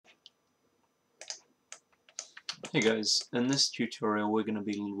Hey guys, in this tutorial we're going to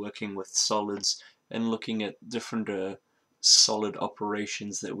be working with solids and looking at different solid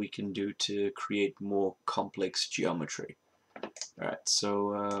operations that we can do to create more complex geometry. Alright, so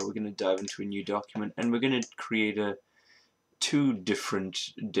we're going to dive into a new document and we're going to create two different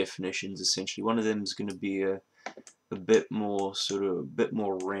definitions essentially. One of them is going to be a bit more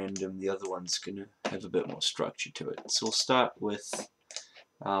random, the other one's going to have a bit more structure to it. So we'll start with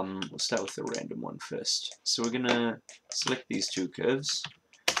the random one first. So we're going to select these two curves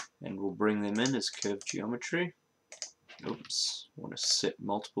and we'll bring them in as curve geometry. Oops, I want to set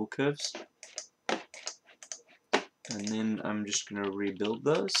multiple curves. And then I'm just going to rebuild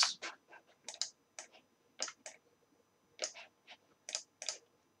those.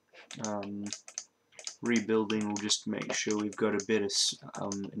 Rebuilding will just make sure we've got a better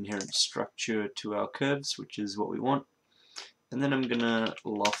inherent structure to our curves, which is what we want. And then I'm going to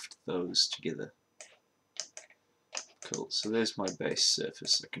loft those together. Cool, so there's my base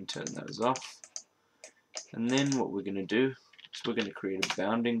surface. I can turn those off. And then what we're going to do is we're going to create a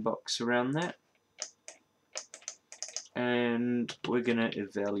bounding box around that. And we're going to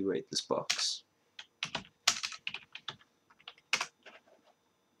evaluate this box.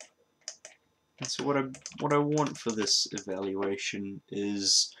 And so what I want for this evaluation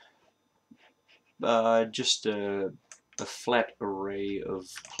is just a flat array of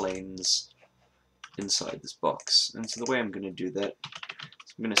planes inside this box. And so the way I'm going to do that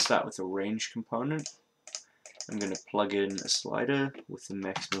is I'm going to start with a range component. I'm going to plug in a slider with a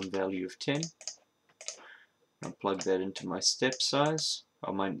maximum value of 10. I'll plug that into my step size,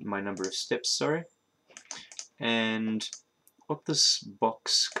 or my number of steps, sorry. And what this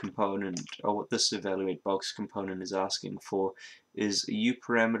box component, or what this evaluate box component is asking for is a U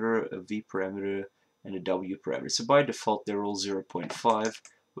parameter, a V parameter, and a W parameter. So by default they're all 0.5,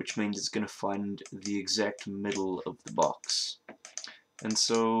 which means it's going to find the exact middle of the box. And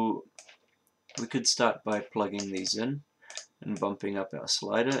so we could start by plugging these in and bumping up our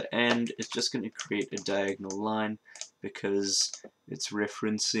slider, and it's just going to create a diagonal line because it's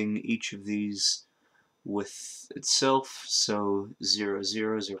referencing each of these with itself. So 0,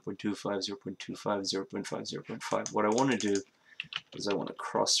 0, 0.25, 0.25, 0.5, 0.5. What I want to do is I want to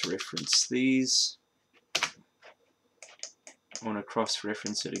cross-reference these. I want to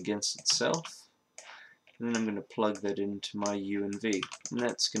cross-reference it against itself, and then I'm going to plug that into my U and V, and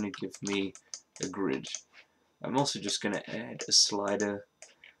that's going to give me a grid. I'm also just going to add a slider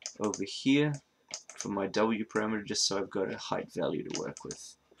over here for my W parameter, just so I've got a height value to work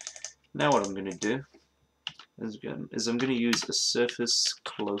with. Now what I'm going to do is I'm going to use a surface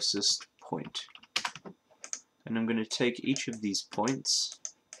closest point. And I'm going to take each of these points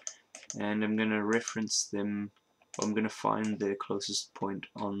and I'm going to reference them, or I'm going to find their closest point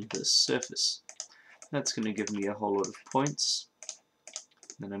on this surface. That's going to give me a whole lot of points.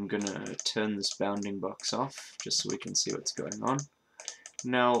 Then I'm going to turn this bounding box off just so we can see what's going on.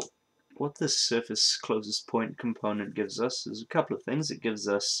 Now, what this surface closest point component gives us is a couple of things. It gives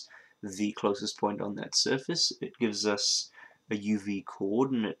us the closest point on that surface. It gives us a UV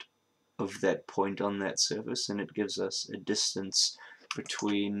coordinate of that point on that surface, and it gives us a distance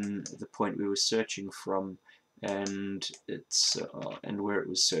between the point we were searching from and where it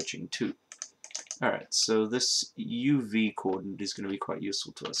was searching to. Alright, so this UV coordinate is going to be quite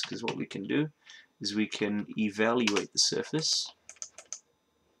useful to us, because what we can do is we can evaluate the surface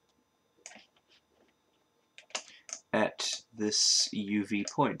at this UV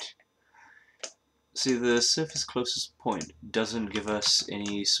point. See, the surface closest point doesn't give us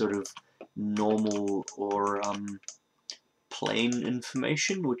any sort of normal or plane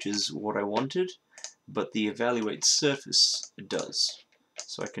information, which is what I wanted, but the evaluate surface does.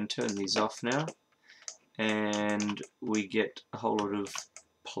 So I can turn these off now, and we get a whole lot of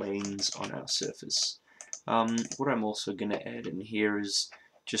planes on our surface. What I'm also going to add in here is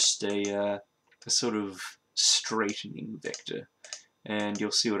just a sort of straightening vector, and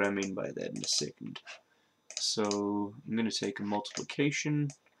you'll see what I mean by that in a second. So I'm going to take a multiplication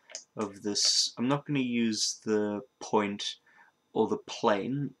of this. I'm not going to use the point or the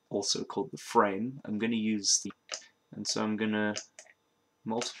plane, also called the frame. I'm going to use the, and so I'm going to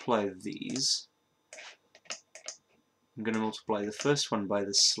multiply these. I'm going to multiply the first one by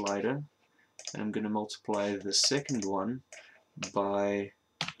the slider, and I'm going to multiply the second one by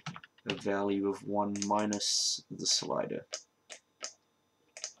a value of 1 minus the slider.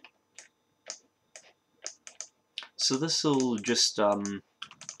 So this will just,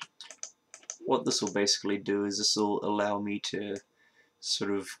 what this will basically do is this will allow me to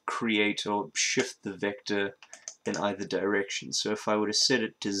sort of create or shift the vector in either direction. So if I were to set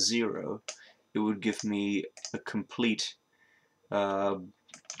it to 0, it would give me a complete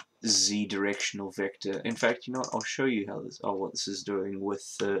z directional vector. In fact, you know what, I'll show you how this, what this is doing with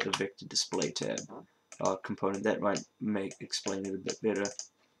a vector display tab component. That might explain it a bit better.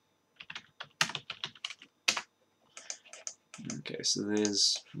 Okay, so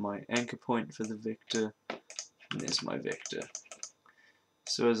there's my anchor point for the vector, and there's my vector.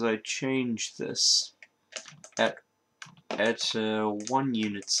 So as I change this at 1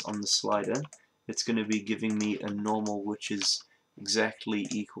 units on the slider, it's going to be giving me a normal which is exactly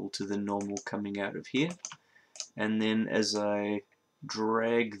equal to the normal coming out of here. And then as I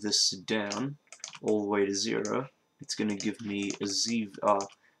drag this down all the way to 0, it's going to give me a z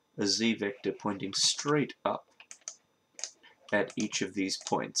vector pointing straight up at each of these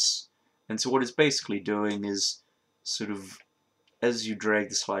points. And so what it's basically doing is sort of, as you drag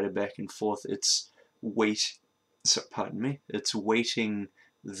the slider back and forth, it's it's weighting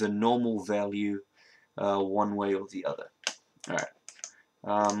the normal value one way or the other. Alright,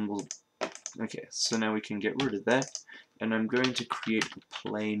 okay, so now we can get rid of that, and I'm going to create a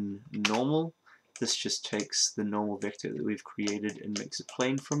plain normal. This just takes the normal vector that we've created and makes a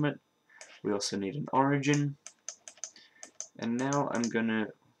plane from it. We also need an origin, and now I'm going to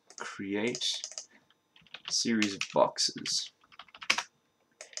create a series of boxes.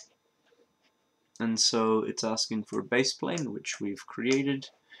 And so it's asking for a base plane, which we've created,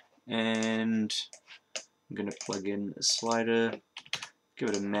 and I'm going to plug in a slider, give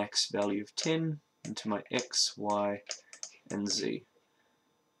it a max value of 10 into my x, y, and z.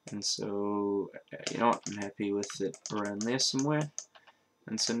 And so, you know what, I'm happy with it around there somewhere.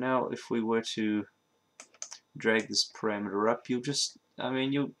 And so now if we were to drag this parameter up, you'll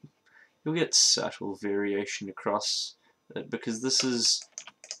get subtle variation across it, because this is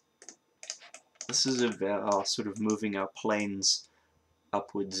about sort of moving our planes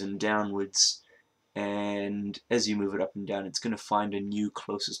upwards and downwards, and as you move it up and down, it's going to find a new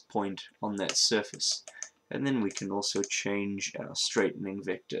closest point on that surface. And then we can also change our straightening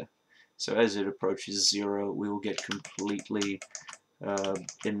vector. So as it approaches 0, we will get completely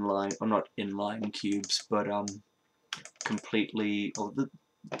inline, or not inline cubes, but completely, or the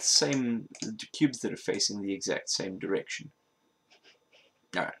same cubes that are facing the exact same direction.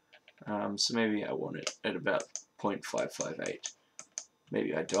 Alright, so maybe I want it at about 0.558.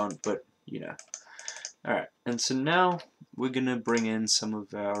 Maybe I don't, but you know. Alright, and so now we're going to bring in some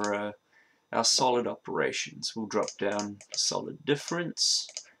of our solid operations. We'll drop down solid difference,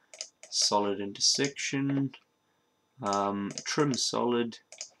 solid intersection, trim solid,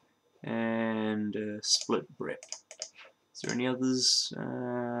 and split breadth. Is there any others?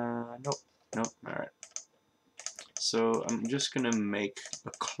 Nope. Alright. So I'm just going to make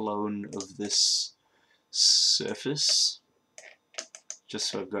a clone of this surface,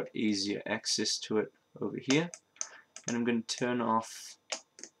 just so I've got easier access to it over here. And I'm going to turn off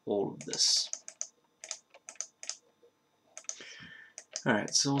all of this.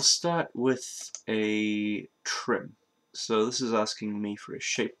 Alright, so we'll start with a trim. So this is asking me for a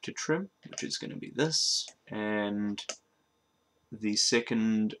shape to trim, which is going to be this, and the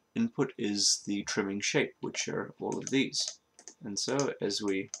second input is the trimming shape, which are all of these. And so as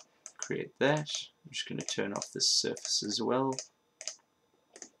we create that, I'm just going to turn off this surface as well.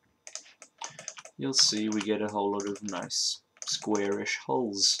 You'll see we get a whole lot of nice squarish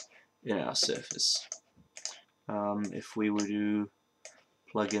holes in our surface. If we were to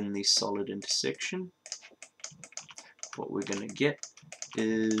plug in the solid intersection, what we're going to get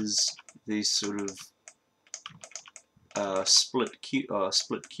is these sort of split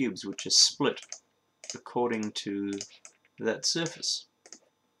cubes, which is split according to that surface.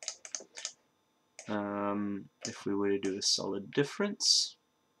 If we were to do a solid difference,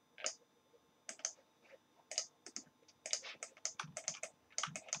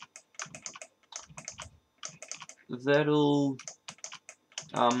 that'll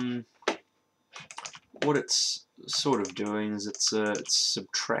what it's sort of doing is it's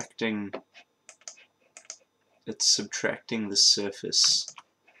subtracting the surface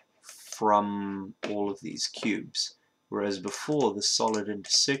from all of these cubes, whereas before the solid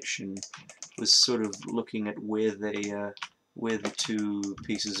intersection was sort of looking at where the two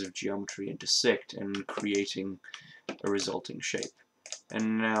pieces of geometry intersect and creating a resulting shape.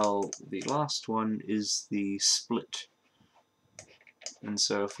 And now the last one is the split. And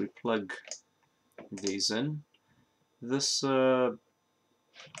so if we plug these in, this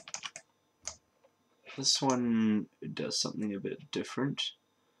one does something a bit different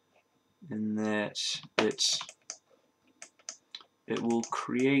in that it will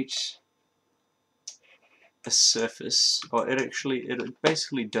create a surface, or it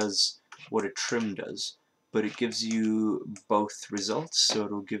basically does what a trim does, but it gives you both results, so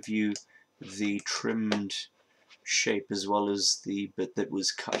it'll give you the trimmed shape as well as the bit that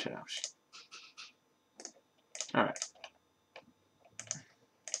was cut out. Alright.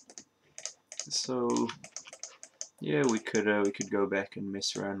 So yeah, we could go back and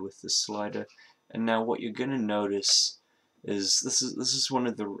mess around with the slider. And now what you're gonna notice is this is one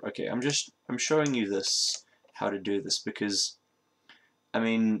of the I'm showing you this how to do this because I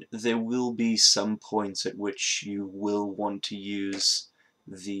mean there will be some points at which you will want to use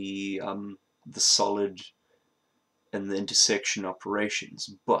the solid and the intersection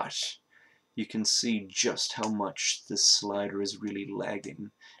operations, but you can see just how much this slider is really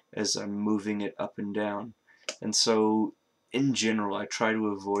lagging as I'm moving it up and down. And so in general I try to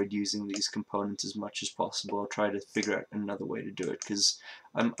avoid using these components as much as possible. I'll try to figure out another way to do it because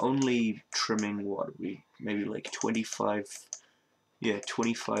I'm only trimming maybe like 25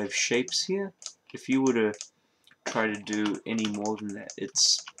 shapes here. If you were to try to do any more than that,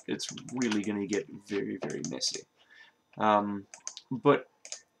 it's really going to get very, very messy. But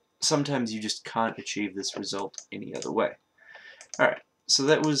sometimes you just can't achieve this result any other way. Alright, so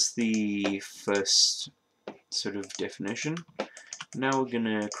that was the first sort of definition. Now we're going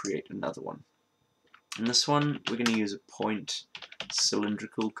to create another one. In this one, we're going to use a point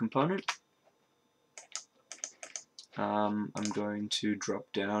cylindrical component. I'm going to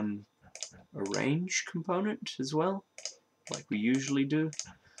drop down a range component as well, like we usually do.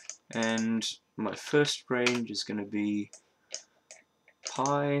 And my first range is going to be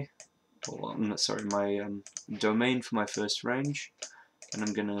pi. Sorry, my domain for my first range, and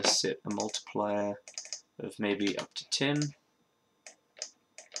I'm going to set a multiplier of maybe up to 10.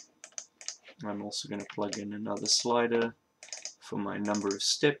 I'm also going to plug in another slider for my number of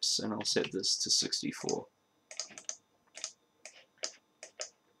steps, and I'll set this to 64.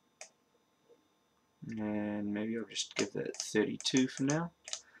 And maybe I'll just give that 32 for now.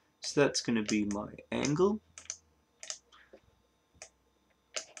 So that's going to be my angle.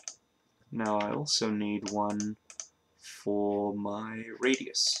 Now I also need one for my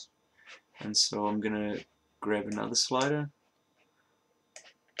radius. And so I'm going to grab another slider,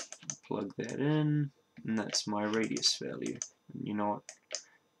 plug that in, and that's my radius value. And you know what?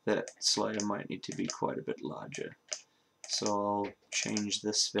 That slider might need to be quite a bit larger. So I'll change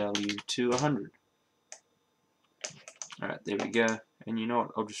this value to 100. Alright, there we go. And you know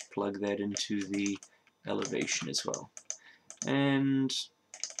what? I'll just plug that into the elevation as well. And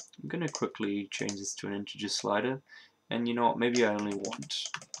I'm going to quickly change this to an integer slider. And you know what? Maybe I only want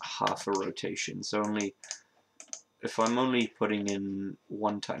half a rotation. So if I'm only putting in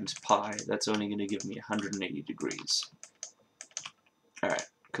 1 times pi, that's only going to give me 180 degrees. Alright,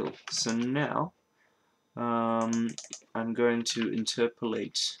 cool. So now I'm going to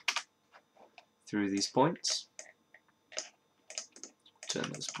interpolate through these points. Turn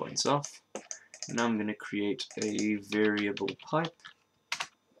those points off. Now I'm going to create a variable pipe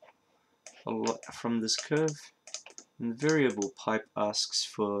from this curve. And the variable pipe asks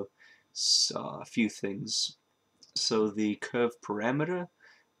for a few things. So the curve parameter,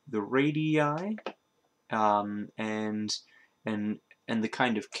 the radii, and the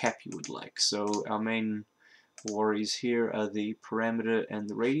kind of cap you would like. So our main worries here are the parameter and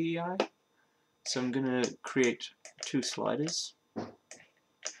the radii. So I'm going to create 2 sliders.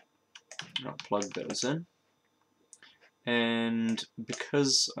 I'll plug those in. And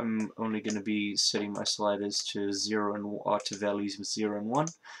because I'm only going to be setting my sliders to to values of 0 and 1,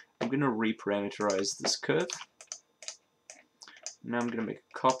 I'm going to reparameterize this curve. Now I'm going to make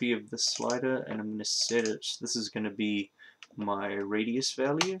a copy of this slider, and I'm going to set it. This is going to be my radius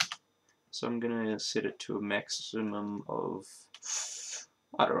value. So I'm going to set it to a maximum of,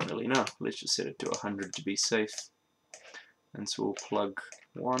 I don't really know. Let's just set it to 100 to be safe. And so we'll plug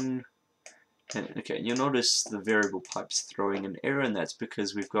 1. And, okay, you'll notice the variable pipe's throwing an error, and that's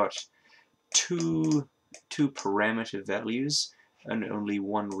because we've got two parameter values and only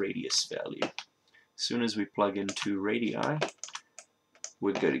 1 radius value. As soon as we plug in 2 radii,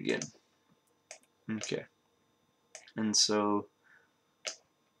 we're good again. Okay, and so I'm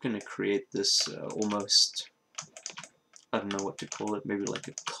going to create this almost, I don't know what to call it, maybe like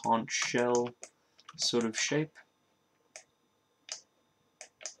a conch shell sort of shape.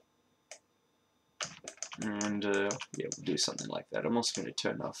 And yeah, we'll do something like that. I'm also going to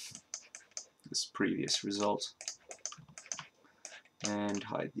turn off this previous result and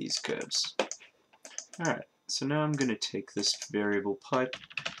hide these curves. Alright, so now I'm going to take this variable pipe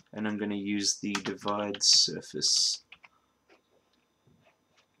and I'm going to use the divide surface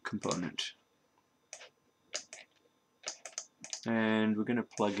component. And we're going to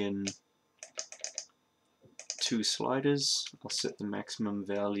plug in 2 sliders. I'll set the maximum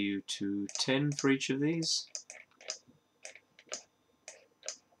value to 10 for each of these.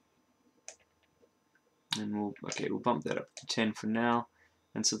 And we'll bump that up to 10 for now.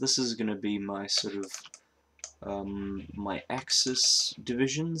 And so this is going to be my sort of my axis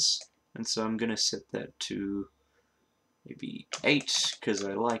divisions. And so I'm going to set that to maybe 8 because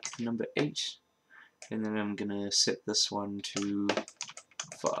I like the number 8. And then I'm going to set this one to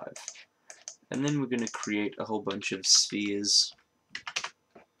 5. And then we're going to create a whole bunch of spheres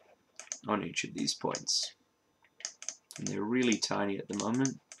on each of these points. And they're really tiny at the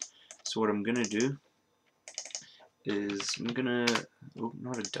moment. So what I'm going to do is I'm going to,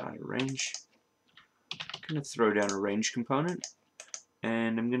 not a data range, I'm going to throw down a range component,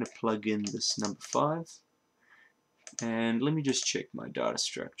 and I'm going to plug in this number 5. And let me just check my data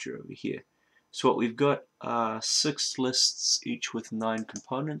structure over here. So what we've got are 6 lists, each with 9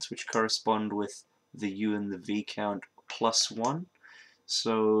 components, which correspond with the U and the V count plus 1.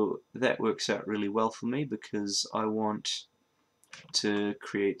 So that works out really well for me because I want to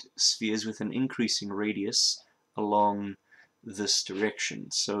create spheres with an increasing radius along this direction.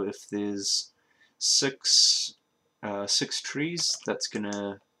 So if there's 6 trees, that's going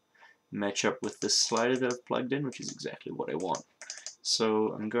to match up with this slider that I've plugged in, which is exactly what I want.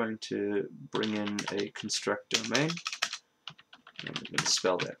 So I'm going to bring in a construct domain, and I'm going to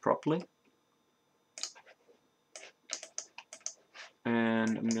spell that properly.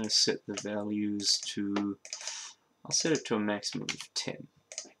 And I'm going to set the values to, I'll set it to a maximum of 10.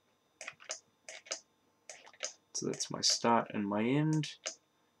 So that's my start and my end,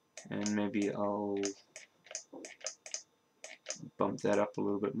 and maybe I'll bump that up a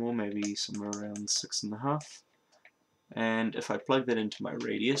little bit more, maybe somewhere around 6.5. And if I plug that into my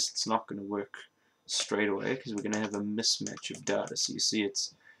radius, it's not going to work straight away because we're going to have a mismatch of data. So you see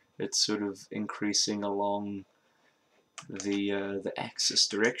it's sort of increasing along the axis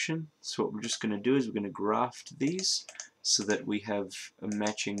direction. So what we're just going to do is we're going to graft these so that we have a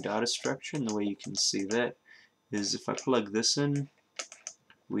matching data structure, and the way you can see that is if I plug this in,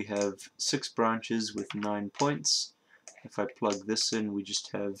 we have 6 branches with 9 points. If I plug this in, we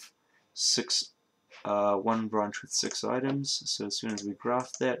just have 1 branch with 6 items. So as soon as we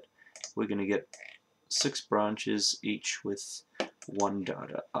graph that, we're going to get 6 branches, each with 1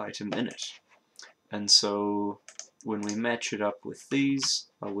 data item in it. And so when we match it up with these,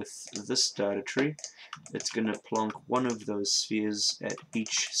 with this data tree, it's going to plonk one of those spheres at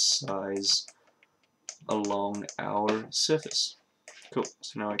each size along our surface. Cool.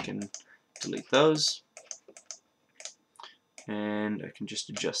 So now I can delete those, and I can just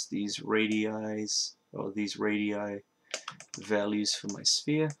adjust these radii, or these radii values for my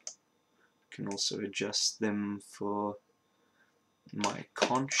sphere. I can also adjust them for my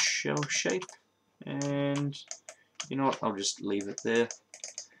conch shell shape, and you know what, I'll just leave it there.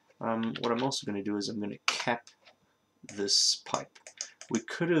 What I'm also going to do is I'm going to cap this pipe. We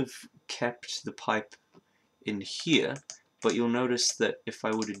could have capped the pipe in here, but you'll notice that if I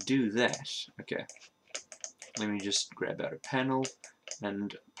were to do that, okay, let me just grab out a panel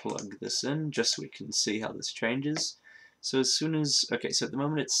and plug this in just so we can see how this changes. So as soon as, okay, so at the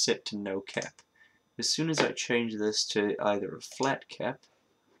moment it's set to no cap. As soon as I change this to either a flat cap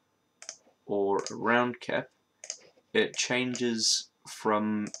or a round cap, it changes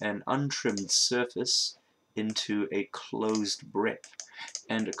from an untrimmed surface into a closed brep.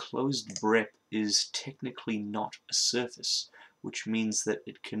 And a closed brep is technically not a surface, which means that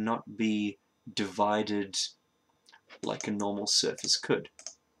it cannot be divided like a normal surface could.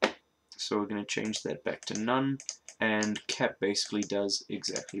 So we're going to change that back to none, and cap basically does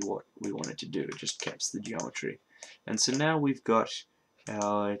exactly what we want it to do. It just caps the geometry. And so now we've got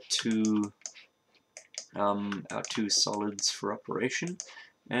our two solids for operation,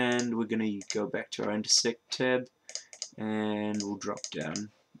 and we're going to go back to our intersect tab, and we'll drop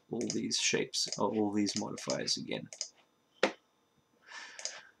down all these shapes, all these modifiers again.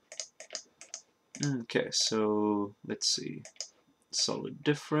 Okay, so let's see, solid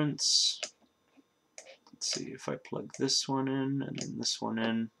difference. Let's see if I plug this one in and then this one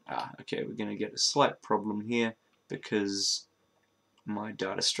in. Okay, we're going to get a slight problem here because my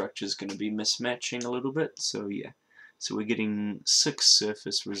data structure is going to be mismatching a little bit. So yeah, so we're getting 6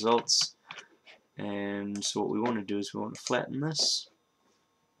 surface results, and so what we want to do is we want to flatten this.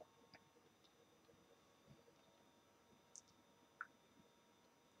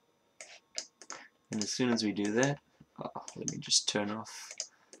 And as soon as we do that, let me just turn off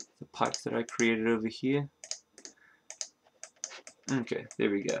the pipe that I created over here. Okay, there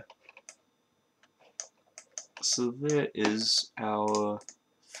we go. So there is our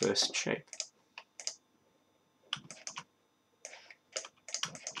first shape.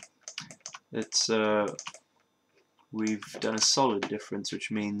 It's we've done a solid difference,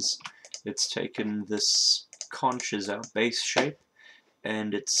 which means it's taken this conch as our base shape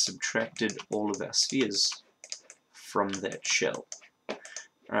and it's subtracted all of our spheres from that shell.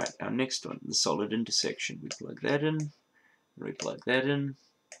 Alright, our next one, the solid intersection. We plug that in, we plug that in,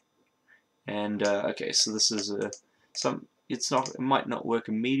 and okay, so this is it might not work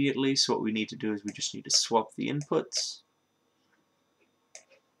immediately, so what we need to do is we just need to swap the inputs.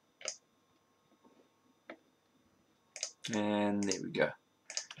 And there we go.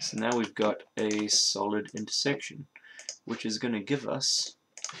 So now we've got a solid intersection, which is going to give us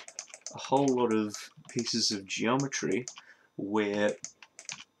a whole lot of pieces of geometry where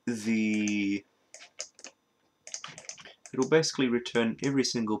it'll basically return every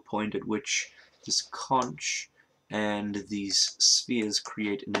single point at which this conch and these spheres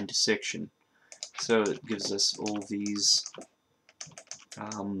create an intersection. So it gives us all these I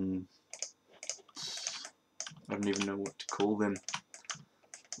don't even know what to call them,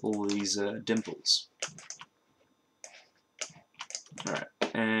 all these dimples. Alright,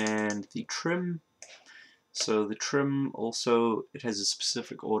 and the trim. So the trim also, it has a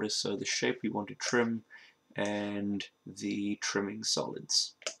specific order, so the shape we want to trim and the trimming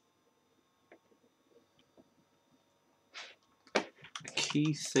solids. A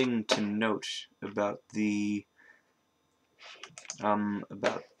key thing to note about the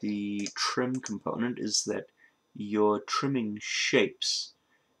trim component is that your trimming shapes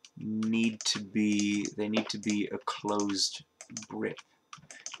need to be a closed brep,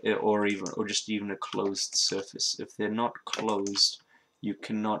 or just even a closed surface. If they're not closed, you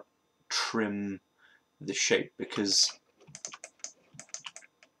cannot trim the shape because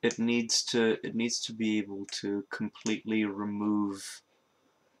it needs to be able to completely remove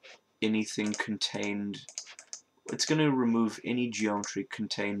anything contained. It's going to remove any geometry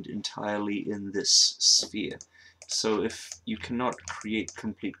contained entirely in this sphere. So if you cannot create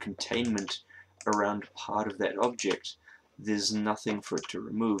complete containment around part of that object, there's nothing for it to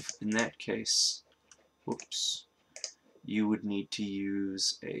remove. In that case, whoops, you would need to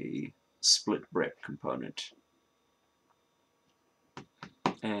use a split brep component.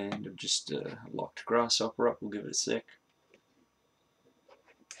 And I've just locked Grasshopper up, we'll give it a sec.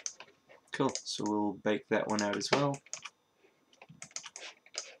 Cool, so we'll bake that one out as well.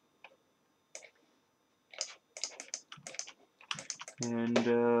 And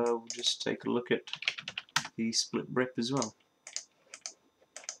we'll just take a look at the split brep as well.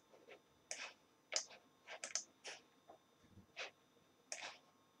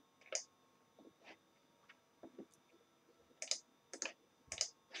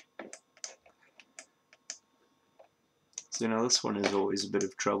 So now this one is always a bit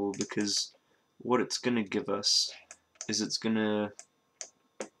of trouble because what it's going to give us is it's going to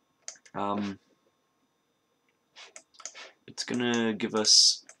give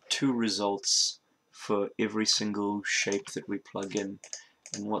us two results for every single shape that we plug in.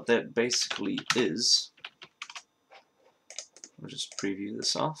 And what that basically is, I'll just preview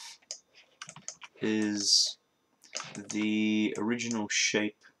this off, is the original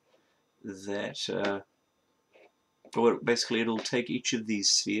shape that basically it'll take each of these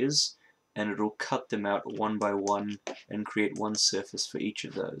spheres and it'll cut them out one by one and create one surface for each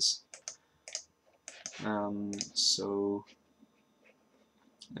of those. So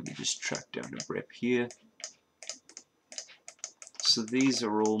let me just track down a brep here. So these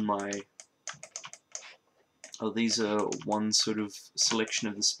are all these are one sort of selection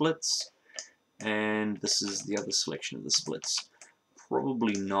of the splits, and this is the other selection of the splits.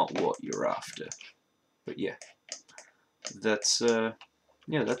 Probably not what you're after, but yeah. That's a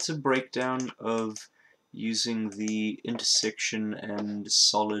breakdown of using the intersection and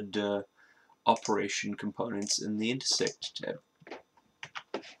solid operation components in the intersect tab.